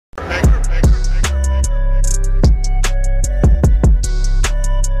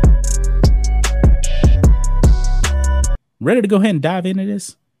Ready to go ahead and dive into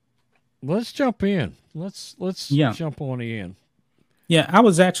this? Let's jump in. Let's Yeah. jump on in. Yeah, I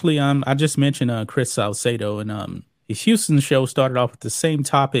was actually I just mentioned Chris Salcedo, and his Houston show started off with the same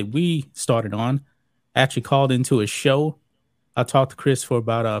topic we started on. Actually called into a show. I talked to Chris for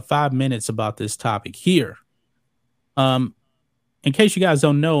about 5 minutes about this topic here. Um, in case you guys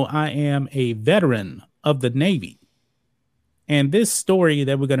don't know, I am a veteran of the Navy. And this story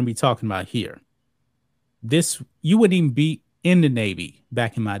that we're going to be talking about here, this you wouldn't even be in the Navy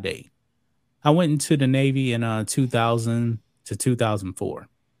back in my day. I went into the Navy in 2000 to 2004.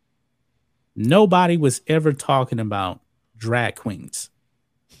 Nobody was ever talking about drag queens.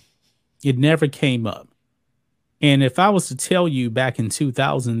 It never came up. And if I was to tell you back in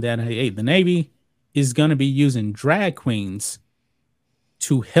 2000 that, hey, the Navy is going to be using drag queens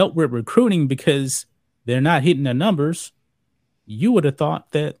to help with recruiting because they're not hitting their numbers, you would have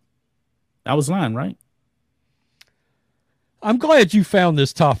thought that I was lying, right? I'm glad you found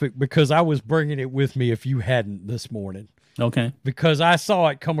this topic because I was bringing it with me if you hadn't this morning. Okay. Because I saw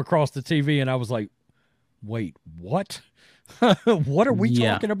it come across the TV and I was like, wait, what? What are we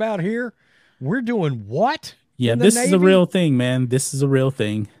Yeah. talking about here? We're doing what Yeah, in the this is a Navy? real thing, man. This is a real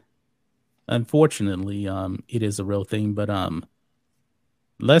thing. Unfortunately, it is a real thing, but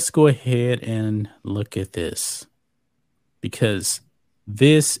let's go ahead and look at this because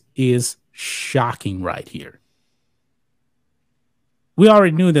this is shocking right here. We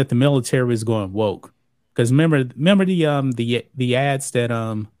already knew that the military was going woke because remember the ads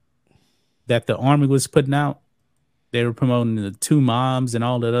that the army was putting out. They were promoting the two moms and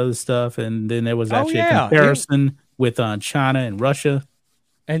all that other stuff, and then there was Oh, actually a yeah. comparison with China and Russia.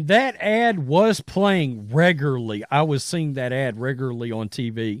 And that ad was playing regularly. I was seeing that ad regularly on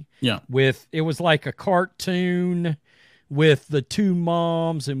TV. Yeah, It was like a cartoon with the two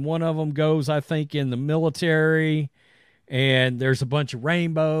moms, and one of them goes, I think, in the military, and there's a bunch of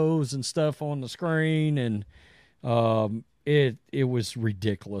rainbows and stuff on the screen, and it was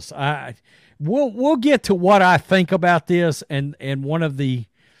ridiculous. We'll get to what I think about this, and one of the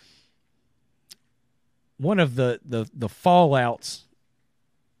fallouts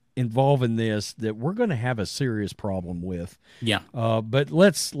involving this that we're going to have a serious problem with. yeah. But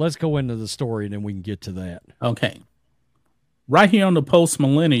let's go into the story and then we can get to that. Okay. Right here on the Post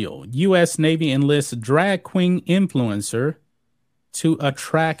Millennial, U.S. Navy enlists drag queen influencer to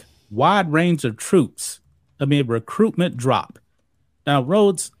attract wide range of troops amid recruitment drop. Now,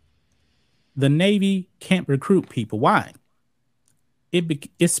 Rhodes, the Navy can't recruit people. Why?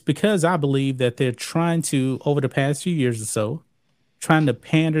 It's because I believe that they're trying to, over the past few years or so, trying to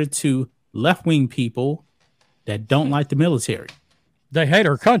pander to left wing people that don't like the military. They hate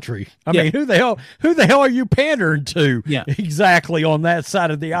our country. I Yeah. mean, who the hell are you pandering to? Yeah. Exactly on that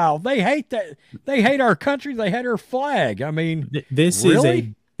side of the aisle. They hate that. They hate our country. They hate our flag. I mean, This is really?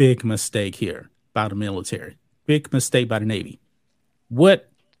 a big mistake here by the military. Big mistake by the Navy. What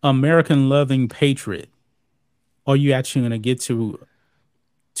American loving patriot are you actually going to get to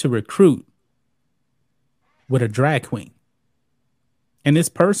recruit with a drag queen? And this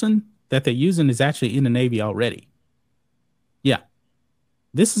person that they're using is actually in the Navy already. Yeah.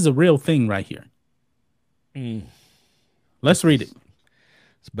 This is a real thing right here. Let's read it.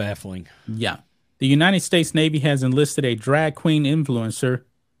 It's baffling. Yeah. The United States Navy has enlisted a drag queen influencer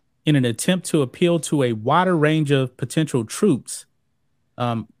in an attempt to appeal to a wider range of potential troops,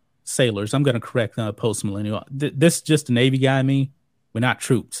 sailors. I'm going to correct post millennial. This is just a Navy guy, me. We're not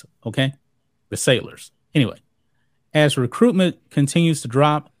troops, okay? We're sailors. Anyway, as recruitment continues to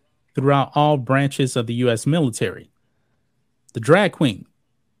drop throughout all branches of the U.S. military, the drag queen,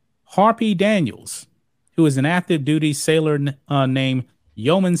 Harpy Daniels, who is an active duty sailor named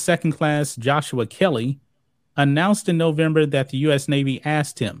Yeoman Second Class Joshua Kelly, announced in November that the U.S. Navy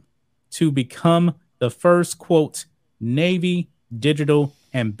asked him to become the first, quote, Navy digital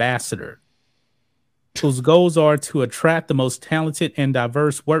ambassador, whose goals are to attract the most talented and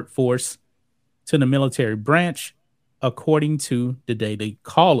diverse workforce to the military branch, according to the Daily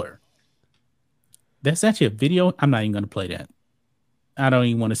Caller. That's actually a video. I'm not even going to play that. I don't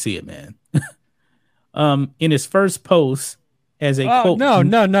even want to see it, man. In his first post, as a quote, no.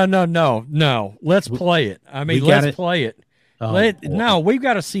 Let's play it. I mean, let's play it. No, we've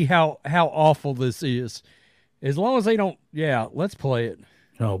got to see how awful this is. As long as they don't, let's play it.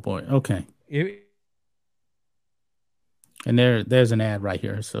 Oh boy. Okay. And there's an ad right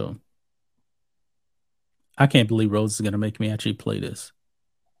here. So I can't believe Rhodes is going to make me actually play this.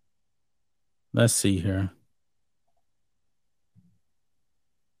 Let's see here.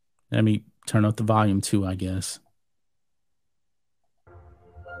 Let me turn up the volume too, I guess. It's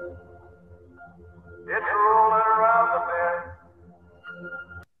rolling around the bend.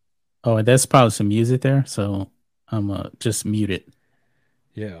 Oh, and that's probably some music there, so I'm just mute it.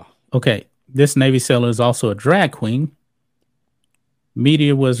 Yeah. Okay, this Navy sailor is also a drag queen.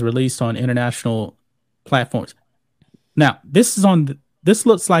 Media was released on international platforms. Now, this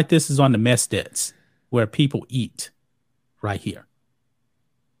looks like this is on the mess debts where people eat right here.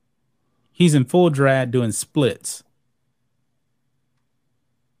 He's in full drag doing splits.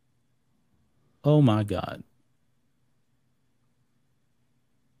 Oh my God.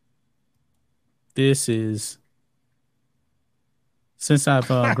 This is since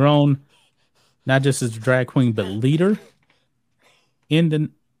I've grown not just as a drag queen but leader in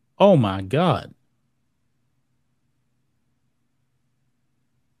the oh my God.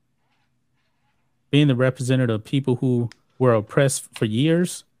 Being the representative of people who were oppressed for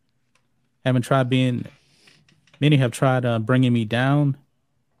years, haven't tried being many have tried bringing me down.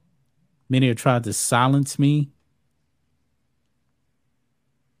 Many have tried to silence me.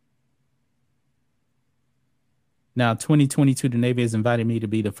 Now, 2022, the Navy has invited me to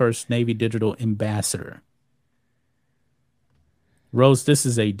be the first Navy digital ambassador. Rose, this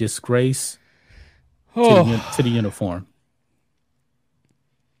is a disgrace to the Oh, uniform.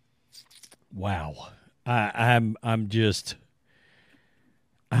 wow. I'm just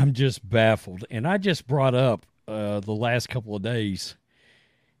baffled. And I just brought up the last couple of days.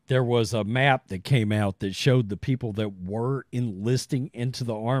 There was a map that came out that showed the people that were enlisting into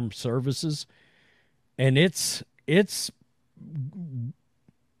the armed services, and it's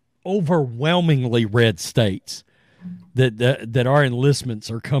overwhelmingly red states that our enlistments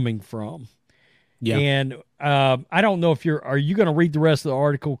are coming from. Yeah. And I don't know if are you going to read the rest of the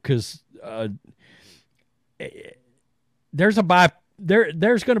article, because there's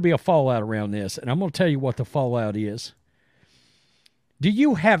there's going to be a fallout around this, and I'm going to tell you what the fallout is. Do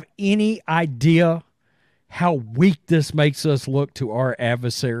you have any idea how weak this makes us look to our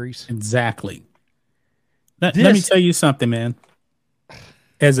adversaries? Exactly. Let me This tell you something, man.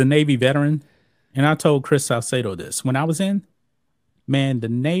 As a Navy veteran, and I told Chris Salcedo this when I was in, man, the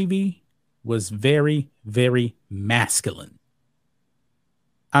Navy was very, very masculine.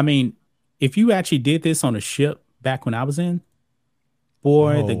 I mean, if you actually did this on a ship back when I was in,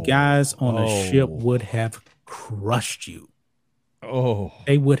 boy, the guys on the ship oh, would have crushed you. oh.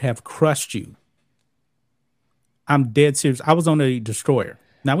 They would have crushed you. I'm dead serious. I was on a destroyer.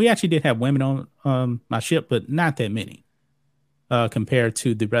 Now we actually did have women on my ship, but not that many compared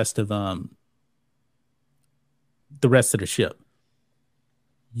to the rest of the ship.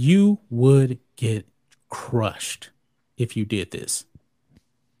 You would get crushed if you did this,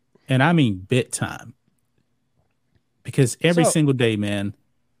 and I mean bit time. Because every So single day, man,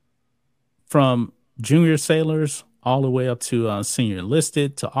 from junior sailors all the way up to senior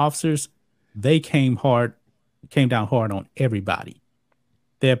enlisted to officers, they came down hard on everybody.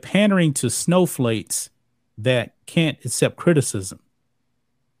 They're pandering to snowflakes that can't accept criticism.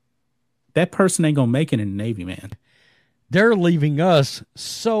 That person ain't gonna make it in the Navy, man. they're leaving us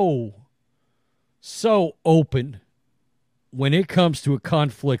so open when it comes to a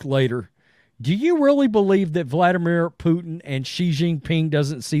conflict later. Do you really believe that Vladimir Putin and Xi Jinping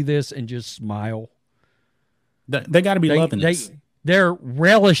doesn't see this and just smile? They got to be They loving they this. they're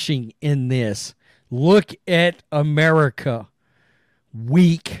relishing in this. Look at America,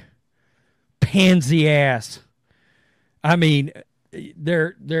 weak, pansy ass. I mean,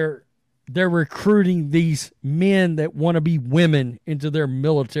 they're recruiting these men that want to be women into their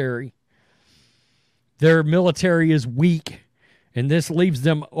military. Their military is weak, and this leaves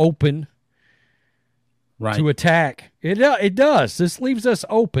them open Right. to attack. It does. This leaves us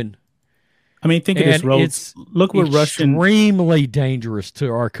open, I mean, think of this, and Rhodes. it's extremely dangerous to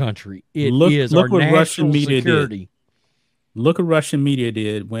our country. It is our Look what Russian national media did. security. Look what Russian media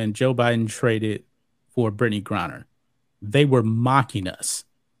did when Joe Biden traded for Brittany Griner. They were mocking us.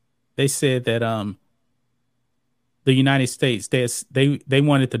 They said that the United States they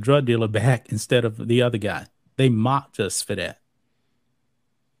wanted the drug dealer back instead of the other guy. They mocked us for that.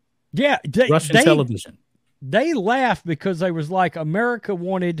 Yeah, they Russian they television. they laughed because they was like, America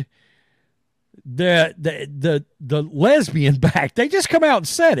wanted the lesbian back. They just come out and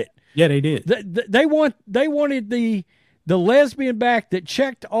said it. Yeah, they did. They wanted the lesbian back that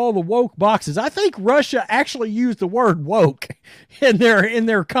checked all the woke boxes. I think Russia actually used the word woke in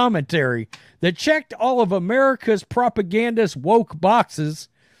their commentary, that checked all of America's propagandist woke boxes.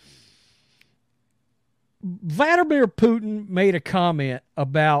 Vladimir Putin made a comment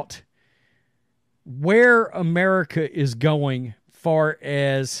about where America is going far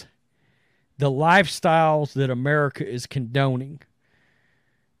as the lifestyles that America is condoning.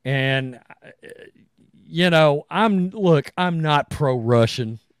 And I'm not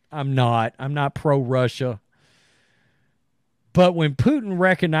pro-Russian. I'm not. I'm not pro Russia. But when Putin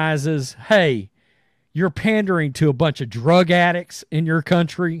recognizes, hey, you're pandering to a bunch of drug addicts in your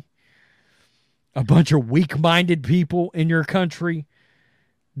country, a bunch of weak minded people in your country,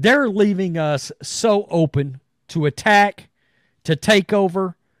 they're leaving us so open to attack, to take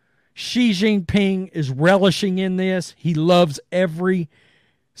over. Xi Jinping is relishing in this. He loves every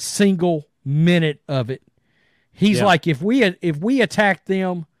single minute of it. He's like, if we attack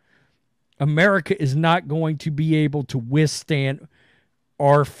them, America is not going to be able to withstand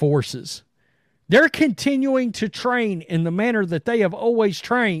our forces. They're continuing to train in the manner that they have always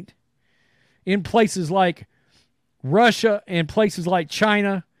trained in places like Russia and places like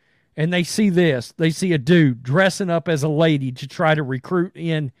China, and they see this. They see a dude dressing up as a lady to try to recruit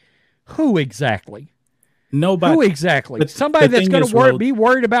in who exactly? Nobody. Who exactly? Somebody that's going to be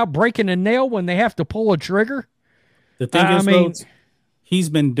worried about breaking a nail when they have to pull a trigger? The thing is, Rhodes, he's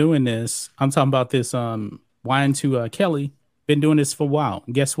been doing this. I'm talking about this Y2 Kelly, been doing this for a while.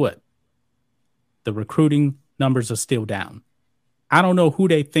 And guess what? The recruiting numbers are still down. I don't know who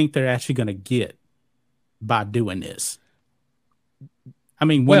they think they're actually going to get by doing this. I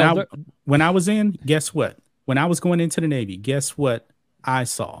mean, when I was in, guess what? When I was going into the Navy, guess what I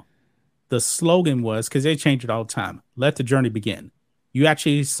saw? The slogan was, because they change it all the time, let the journey begin. You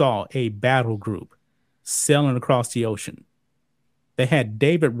actually saw a battle group sailing across the ocean. They had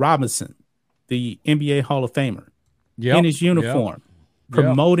David Robinson, the NBA Hall of Famer, in his uniform,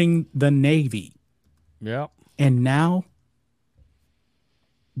 promoting the Navy. Yep. And now,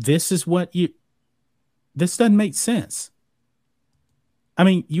 this doesn't make sense. I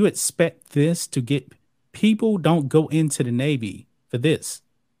mean, you expect this to get, people don't go into the Navy for this.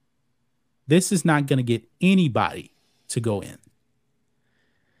 This is not going to get anybody to go in.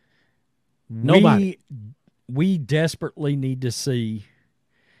 Nobody. We desperately need to see,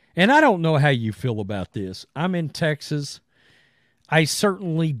 and I don't know how you feel about this. I'm in Texas. I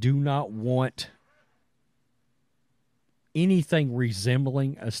certainly do not want anything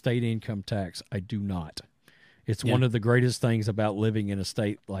resembling a state income tax. I do not. It's one of the greatest things about living in a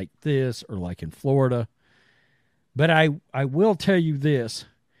state like this or like in Florida. But I will tell you this.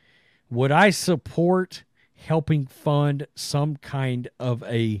 Would I support helping fund some kind of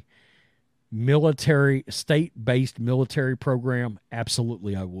a military, state-based military program?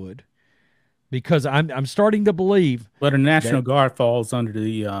 Absolutely, I would. Because I'm starting to believe. But a National Guard falls under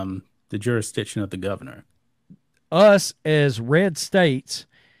the jurisdiction of the governor. Us as red states,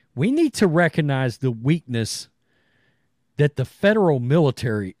 we need to recognize the weakness that the federal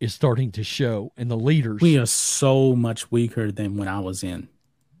military is starting to show and the leaders. We are so much weaker than when I was in.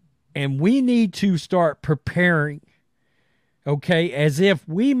 And we need to start preparing, okay, as if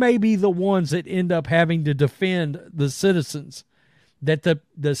we may be the ones that end up having to defend the citizens, that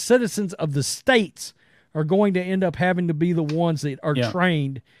the citizens of the states are going to end up having to be the ones that are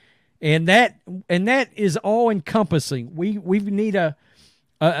trained. And that is all encompassing. We need a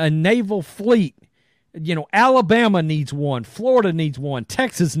naval fleet. You know, Alabama needs one, Florida needs one,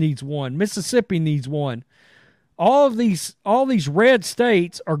 Texas needs one, Mississippi needs one. All these red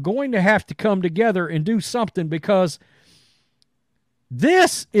states are going to have to come together and do something, because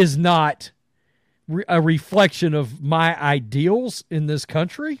this is not a reflection of my ideals in this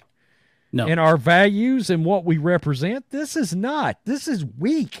country. No. And our values and what we represent. This is not. This is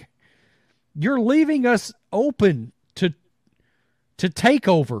weak. You're leaving us open to take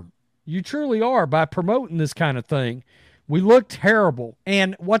over. You truly are, by promoting this kind of thing. We look terrible.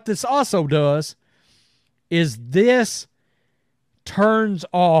 And what this also does is this turns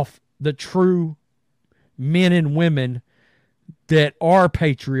off the true men and women that are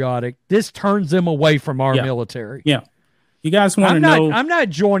patriotic. This turns them away from our military. Yeah. You guys want to know? I'm not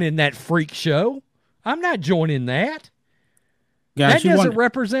joining that freak show. I'm not joining that. Guys, that doesn't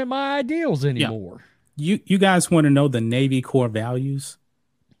represent my ideals anymore. Yeah. You guys want to know the Navy core values?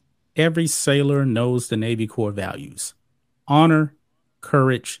 Every sailor knows the Navy core values: honor,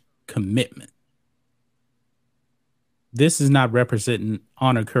 courage, commitment. This is not representing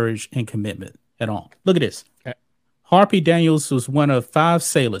honor, courage, and commitment at all. Look at this. Harpy Daniels was one of five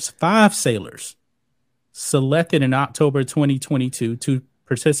sailors selected in October 2022 to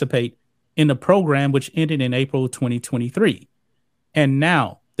participate in the program, which ended in April 2023. And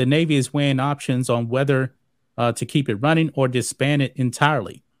now the Navy is weighing options on whether to keep it running or disband it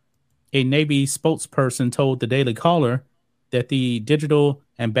entirely. A Navy spokesperson told the Daily Caller that the Digital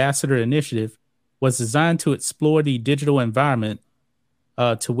Ambassador Initiative was designed to explore the digital environment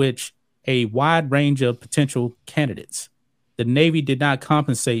to which a wide range of potential candidates. The Navy did not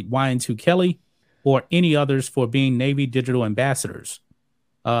compensate Y2 Kelly or any others for being Navy digital ambassadors.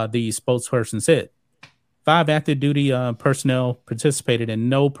 The spokesperson said 5 active duty personnel participated and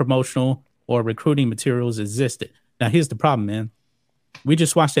no promotional or recruiting materials existed. Now, here's the problem, man. We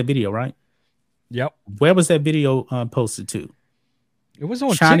just watched that video, right? Yep. Where was that video posted to? It was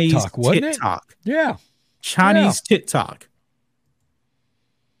on Chinese TikTok, wasn't TikTok. it? Yeah. Chinese TikTok.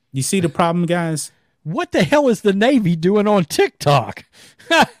 You see the problem, guys? What the hell is the Navy doing on TikTok?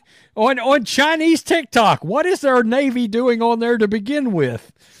 on Chinese TikTok. What is our Navy doing on there to begin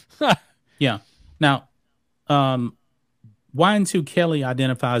with? Yeah. Now, Y2 Kelly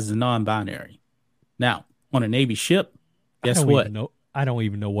identifies as non-binary. Now, on a Navy ship, guess what? I don't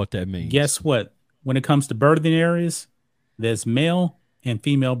even know what that means. Guess what? When it comes to birthing areas, there's male and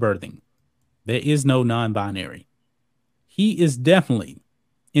female birthing. There is no non-binary. He is definitely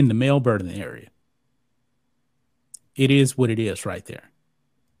in the male birthing area. It is what it is right there.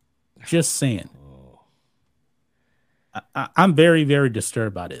 Just saying. I'm very, very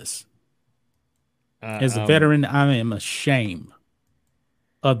disturbed by this. As a veteran, I am ashamed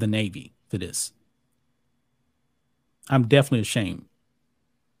of the Navy for this. I'm definitely ashamed.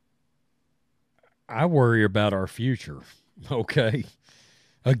 I worry about our future. Okay.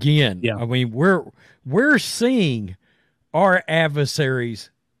 Again, yeah. I mean, we're seeing our adversaries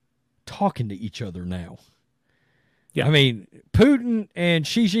talking to each other now. Yeah. I mean, Putin and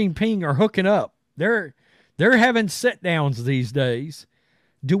Xi Jinping are hooking up. They're having sit downs these days.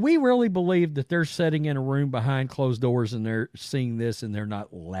 Do we really believe that they're sitting in a room behind closed doors and they're seeing this and they're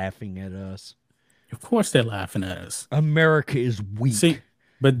not laughing at us? Of course they're laughing at us. America is weak. See,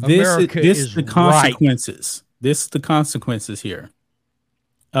 but this is the consequences. Right. This is the consequences here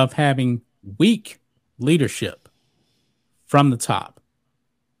of having weak leadership from the top.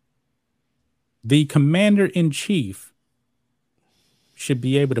 The commander-in-chief should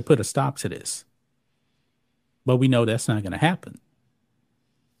be able to put a stop to this. But we know that's not going to happen.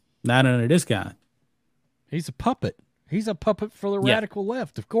 Not under this guy. He's a puppet. He's a puppet for the radical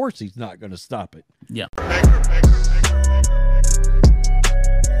left. Of course he's not going to stop it. Yeah.